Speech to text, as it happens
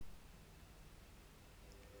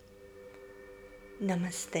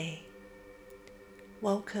Namaste.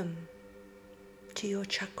 Welcome to your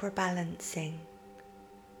chakra balancing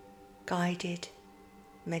guided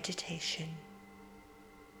meditation.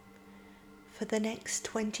 For the next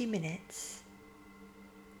 20 minutes,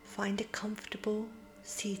 find a comfortable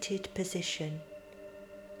seated position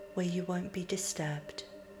where you won't be disturbed.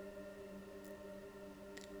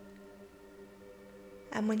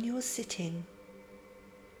 And when you're sitting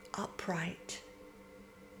upright,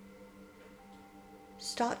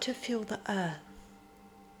 start to feel the earth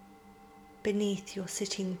beneath your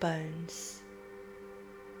sitting bones,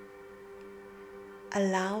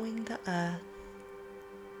 allowing the earth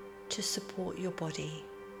to support your body.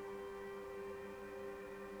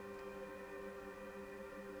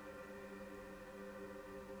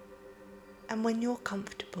 And when you're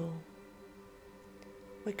comfortable,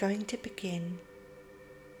 we're going to begin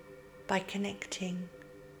by connecting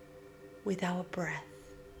with our breath.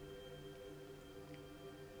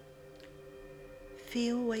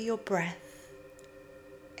 Feel where your breath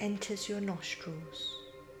enters your nostrils.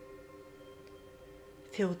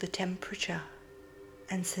 Feel the temperature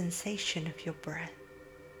and sensation of your breath.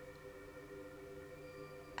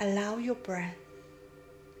 Allow your breath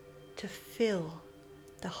to fill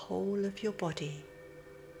the whole of your body.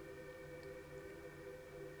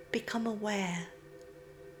 Become aware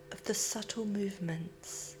of the subtle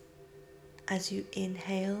movements as you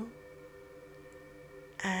inhale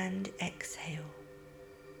and exhale.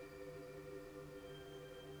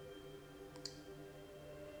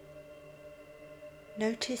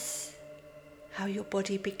 Notice how your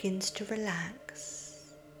body begins to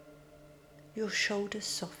relax, your shoulders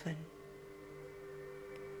soften,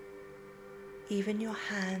 even your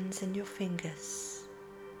hands and your fingers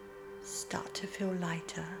start to feel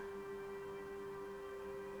lighter.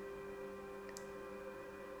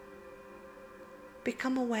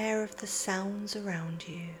 Become aware of the sounds around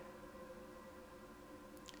you.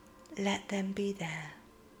 Let them be there.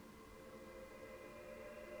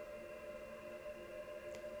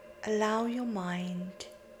 Allow your mind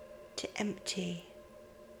to empty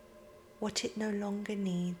what it no longer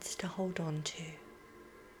needs to hold on to,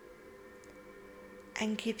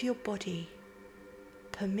 and give your body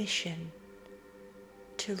permission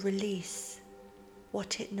to release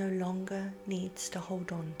what it no longer needs to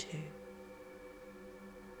hold on to.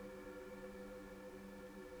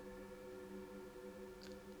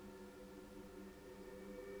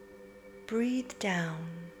 Breathe down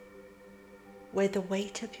where the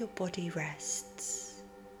weight of your body rests,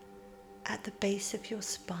 at the base of your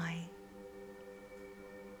spine.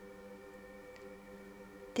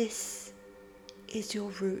 This is your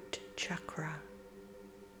root chakra.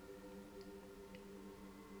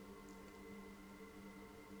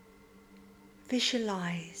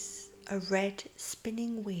 Visualize a red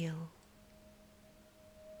spinning wheel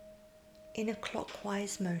in a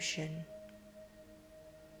clockwise motion.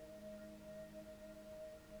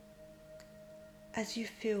 As you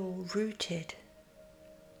feel rooted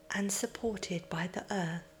and supported by the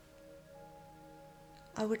earth,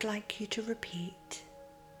 I would like you to repeat,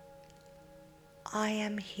 I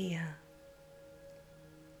am here.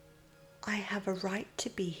 I have a right to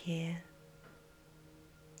be here.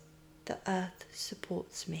 The earth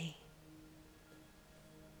supports me.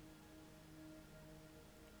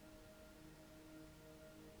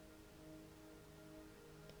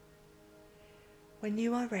 When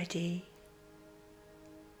you are ready,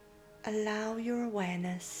 allow your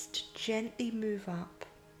awareness to gently move up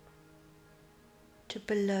to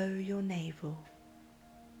below your navel.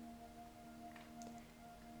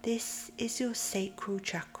 This is your sacral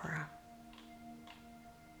chakra,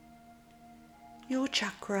 your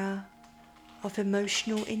chakra of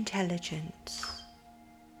emotional intelligence,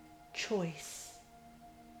 choice,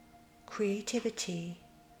 creativity,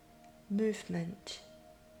 movement,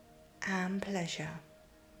 and pleasure.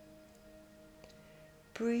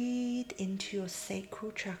 Breathe into your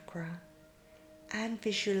sacral chakra and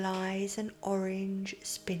visualize an orange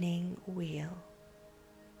spinning wheel.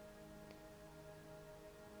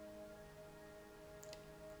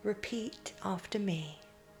 Repeat after me.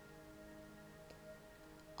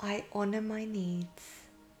 I honor my needs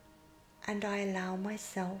and I allow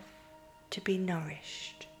myself to be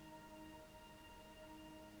nourished.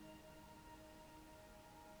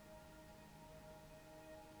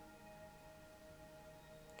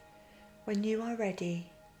 When you are ready,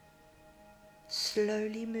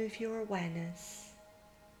 slowly move your awareness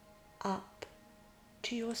up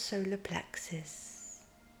to your solar plexus.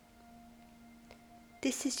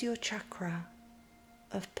 This is your chakra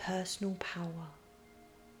of personal power.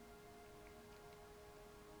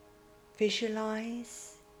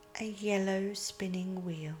 Visualize a yellow spinning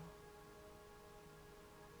wheel.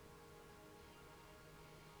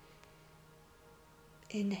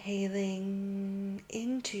 Inhaling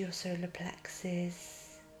into your solar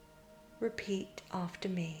plexus, repeat after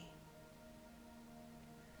me.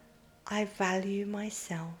 I value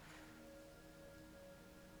myself.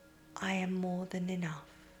 I am more than enough.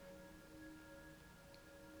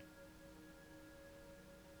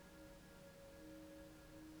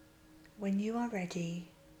 When you are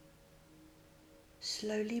ready,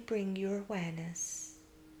 slowly bring your awareness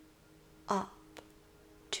up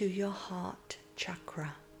to your heart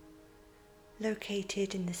chakra,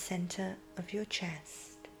 located in the center of your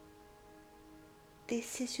chest.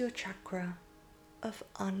 This is your chakra of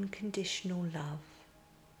unconditional love.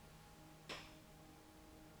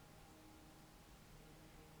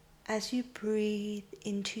 As you breathe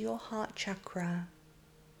into your heart chakra,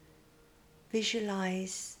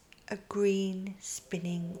 visualize a green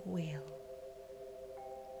spinning wheel.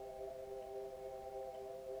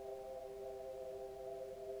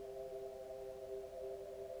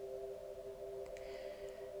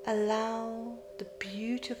 Allow the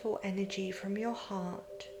beautiful energy from your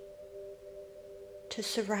heart to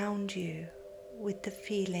surround you with the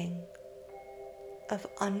feeling of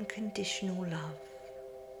unconditional love.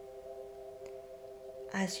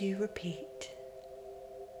 As you repeat,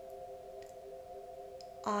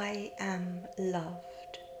 I am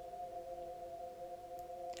loved.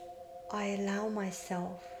 I allow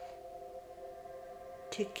myself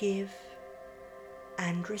to give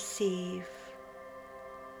and receive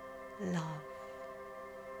love.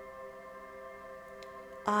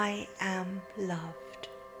 I am loved.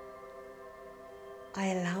 I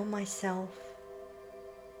allow myself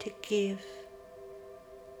to give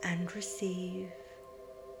and receive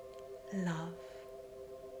love.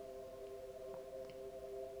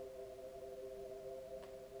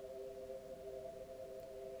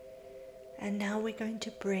 And now we're going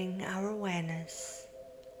to bring our awareness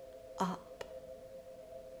up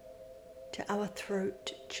to our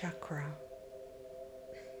throat chakra.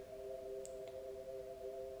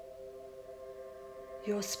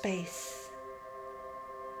 Your space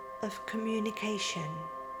of communication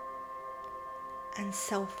and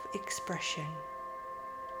self-expression.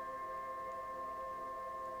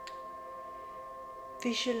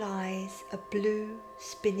 Visualize a blue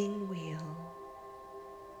spinning wheel.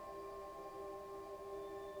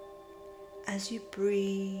 As you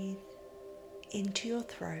breathe into your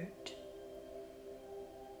throat,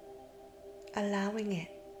 allowing it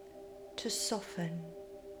to soften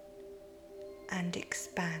and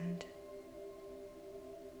expand.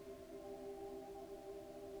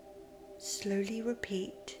 Slowly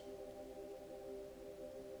repeat,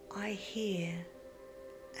 I hear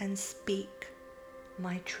and speak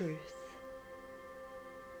my truth.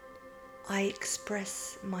 I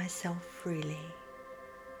express myself freely.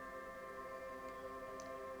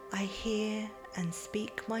 I hear and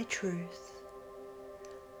speak my truth.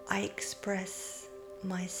 I express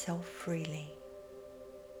myself freely.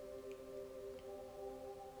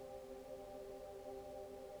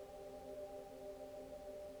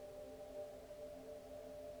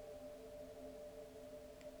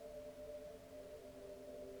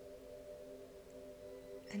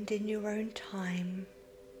 And in your own time,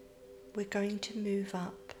 we're going to move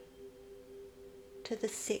up to the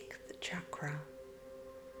 6th chakra,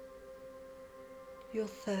 your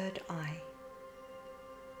third eye,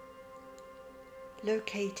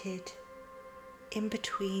 located in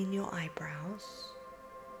between your eyebrows.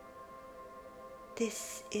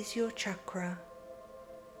 This is your chakra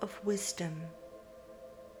of wisdom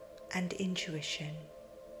and intuition.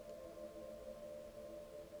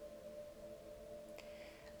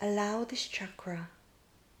 Allow this chakra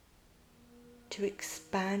to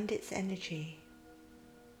expand its energy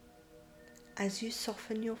as you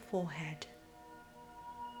soften your forehead.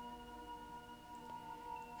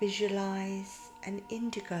 Visualize an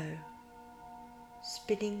indigo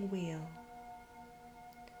spinning wheel,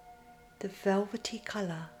 the velvety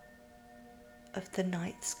color of the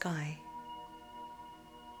night sky.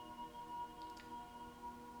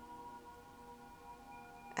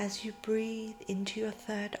 As you breathe into your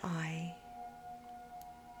third eye,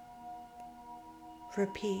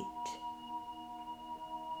 repeat,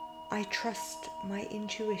 I trust my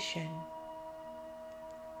intuition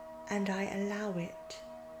and I allow it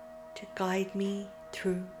to guide me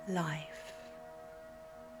through life.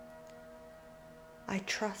 I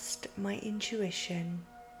trust my intuition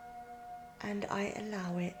and I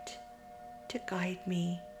allow it to guide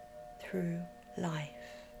me through life.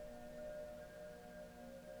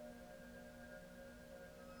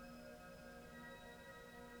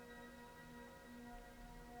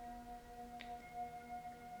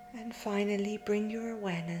 And finally, bring your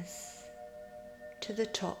awareness to the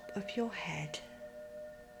top of your head.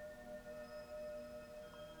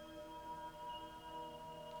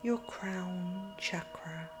 Your crown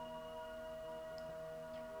chakra.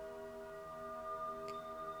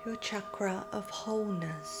 Your chakra of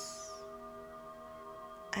wholeness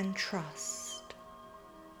and trust.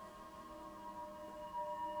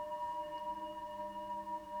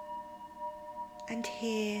 And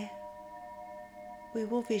here we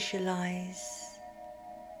will visualize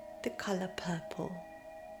the color purple.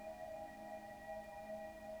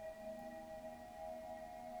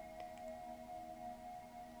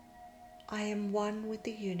 I am one with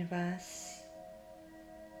the universe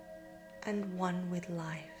and one with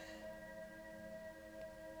life.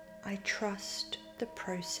 I trust the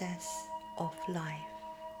process of life.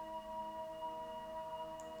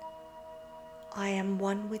 I am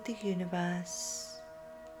one with the universe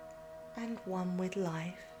and one with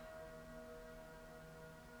life.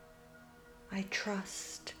 I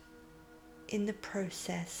trust in the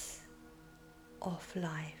process of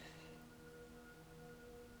life.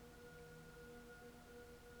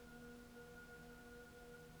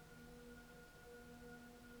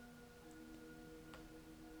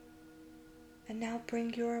 And now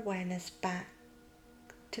bring your awareness back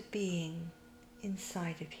to being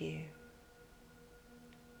inside of you,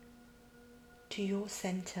 to your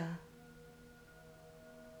center,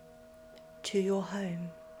 to your home,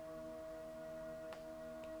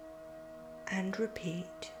 and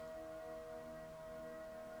repeat,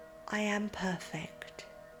 I am perfect,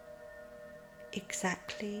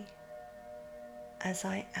 exactly as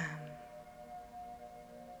I am.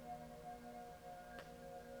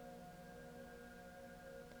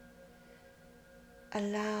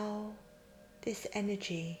 Allow this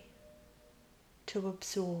energy to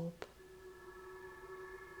absorb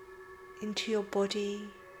into your body,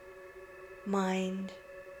 mind,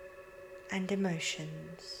 and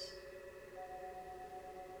emotions.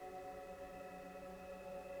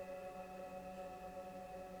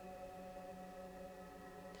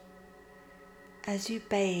 As you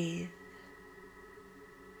bathe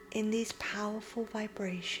in these powerful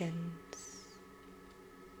vibrations,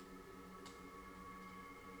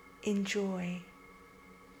 enjoy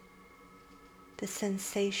the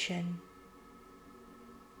sensation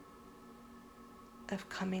of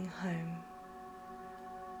coming home.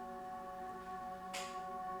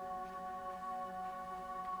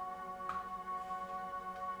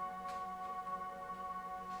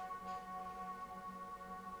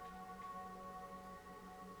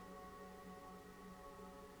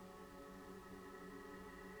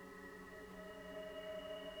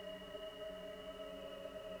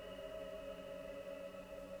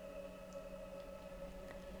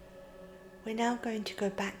 We're now going to go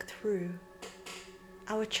back through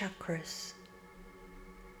our chakras,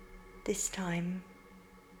 this time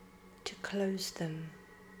to close them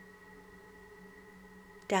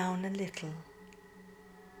down a little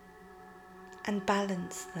and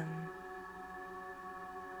balance them,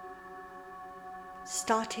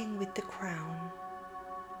 starting with the crown.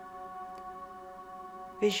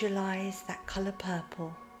 Visualize that color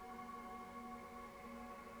purple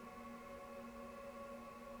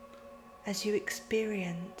as you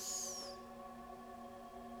experience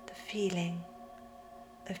the feeling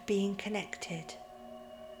of being connected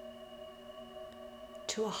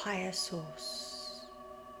to a higher source.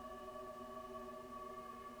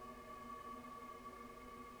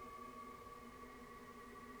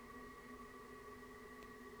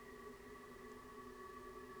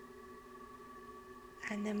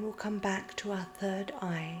 And then we'll come back to our third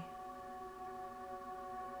eye,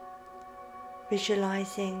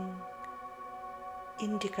 visualizing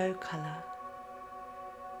indigo color,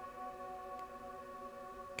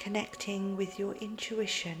 connecting with your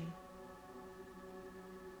intuition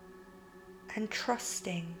and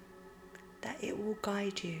trusting that it will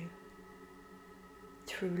guide you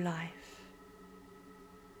through life.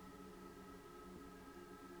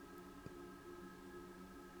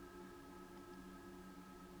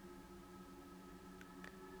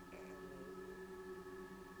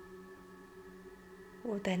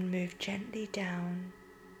 We'll then move gently down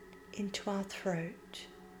into our throat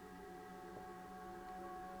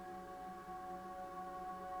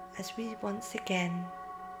as we once again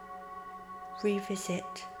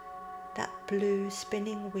revisit that blue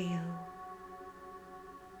spinning wheel,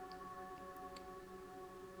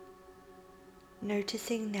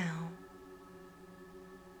 noticing now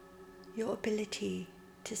your ability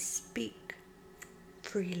to speak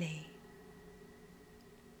freely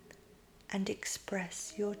and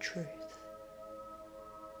express your truth.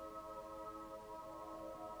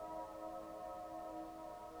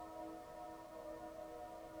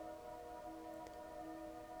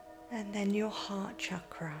 And then your heart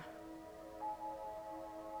chakra.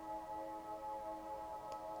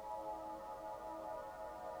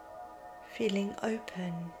 Feeling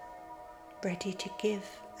open, ready to give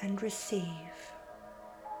and receive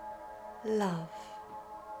love,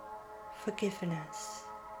 forgiveness,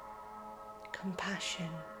 compassion,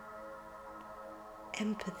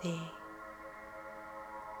 empathy,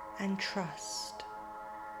 and trust.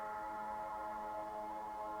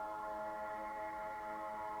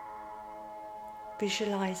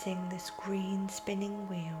 Visualizing this green spinning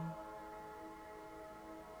wheel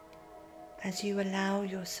as you allow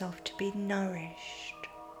yourself to be nourished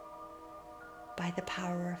by the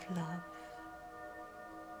power of love.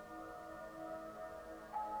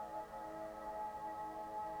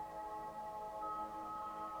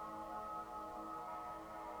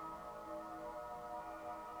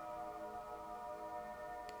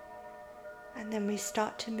 And then we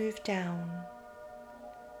start to move down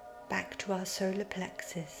back to our solar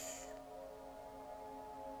plexus,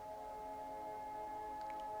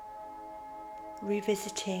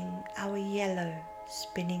 revisiting our yellow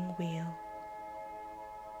spinning wheel.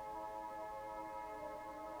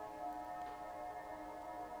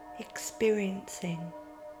 Experiencing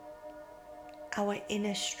our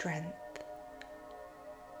inner strength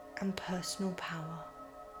and personal power.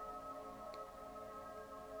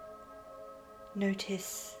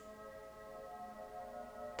 Notice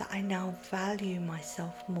that I now value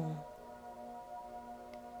myself more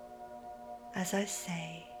as I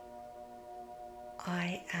say,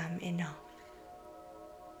 I am enough.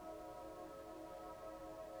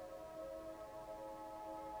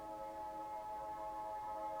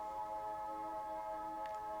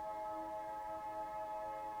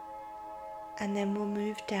 And then we'll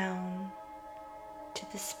move down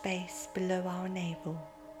to the space below our navel,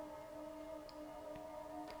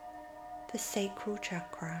 the sacral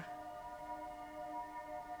chakra,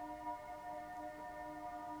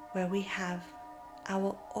 where we have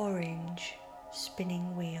our orange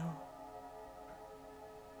spinning wheel.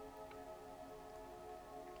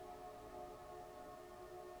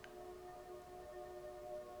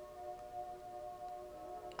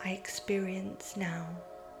 I experience now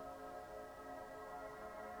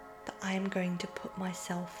that I am going to put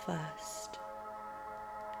myself first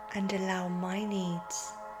and allow my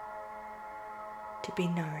needs to be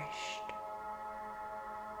nourished.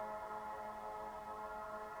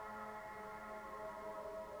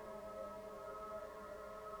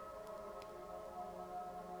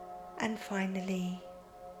 And finally,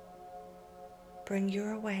 bring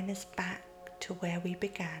your awareness back to where we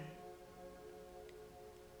began,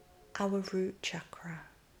 our root chakra.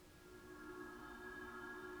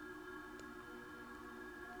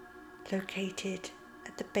 Located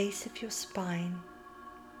at the base of your spine,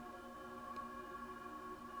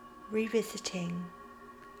 revisiting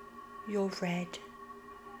your red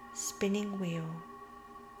spinning wheel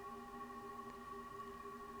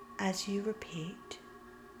as you repeat,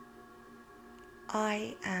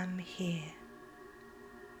 I am here.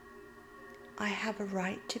 I have a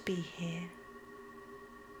right to be here.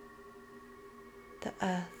 The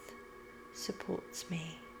earth supports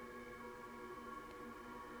me.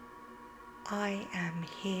 I am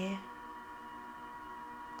here.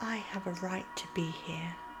 I have a right to be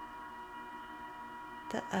here.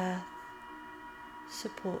 The earth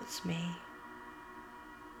supports me.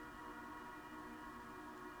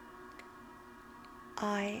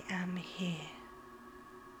 I am here.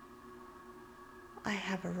 I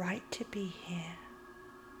have a right to be here.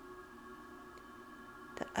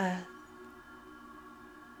 The earth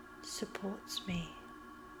supports me.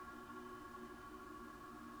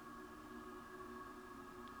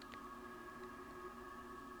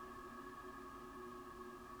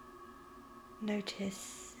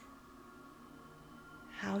 Notice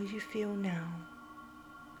how you feel now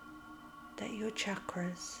that your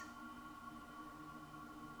chakras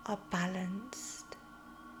are balanced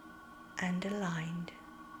and aligned.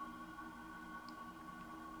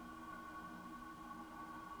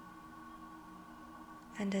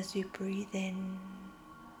 And as you breathe in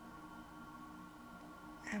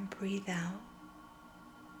and breathe out,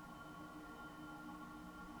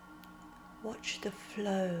 watch the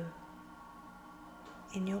flow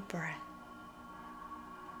in your breath.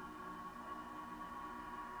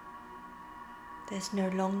 There's no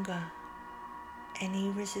longer any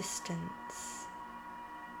resistance.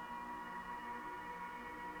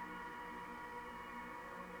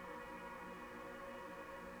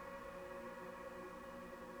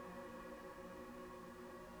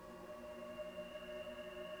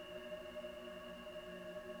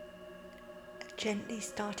 Gently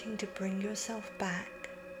starting to bring yourself back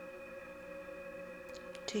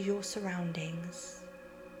to your surroundings,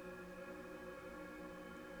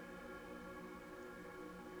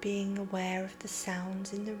 being aware of the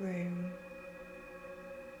sounds in the room,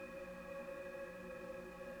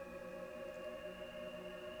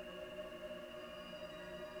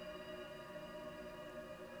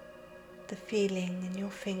 the feeling in your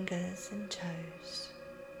fingers and toes.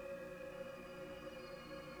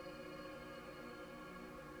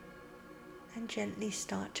 And gently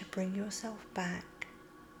start to bring yourself back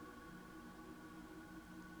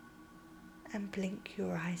and blink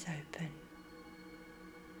your eyes open.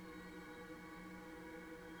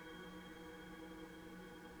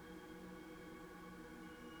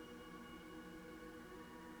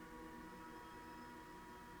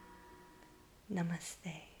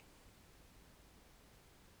 Namaste.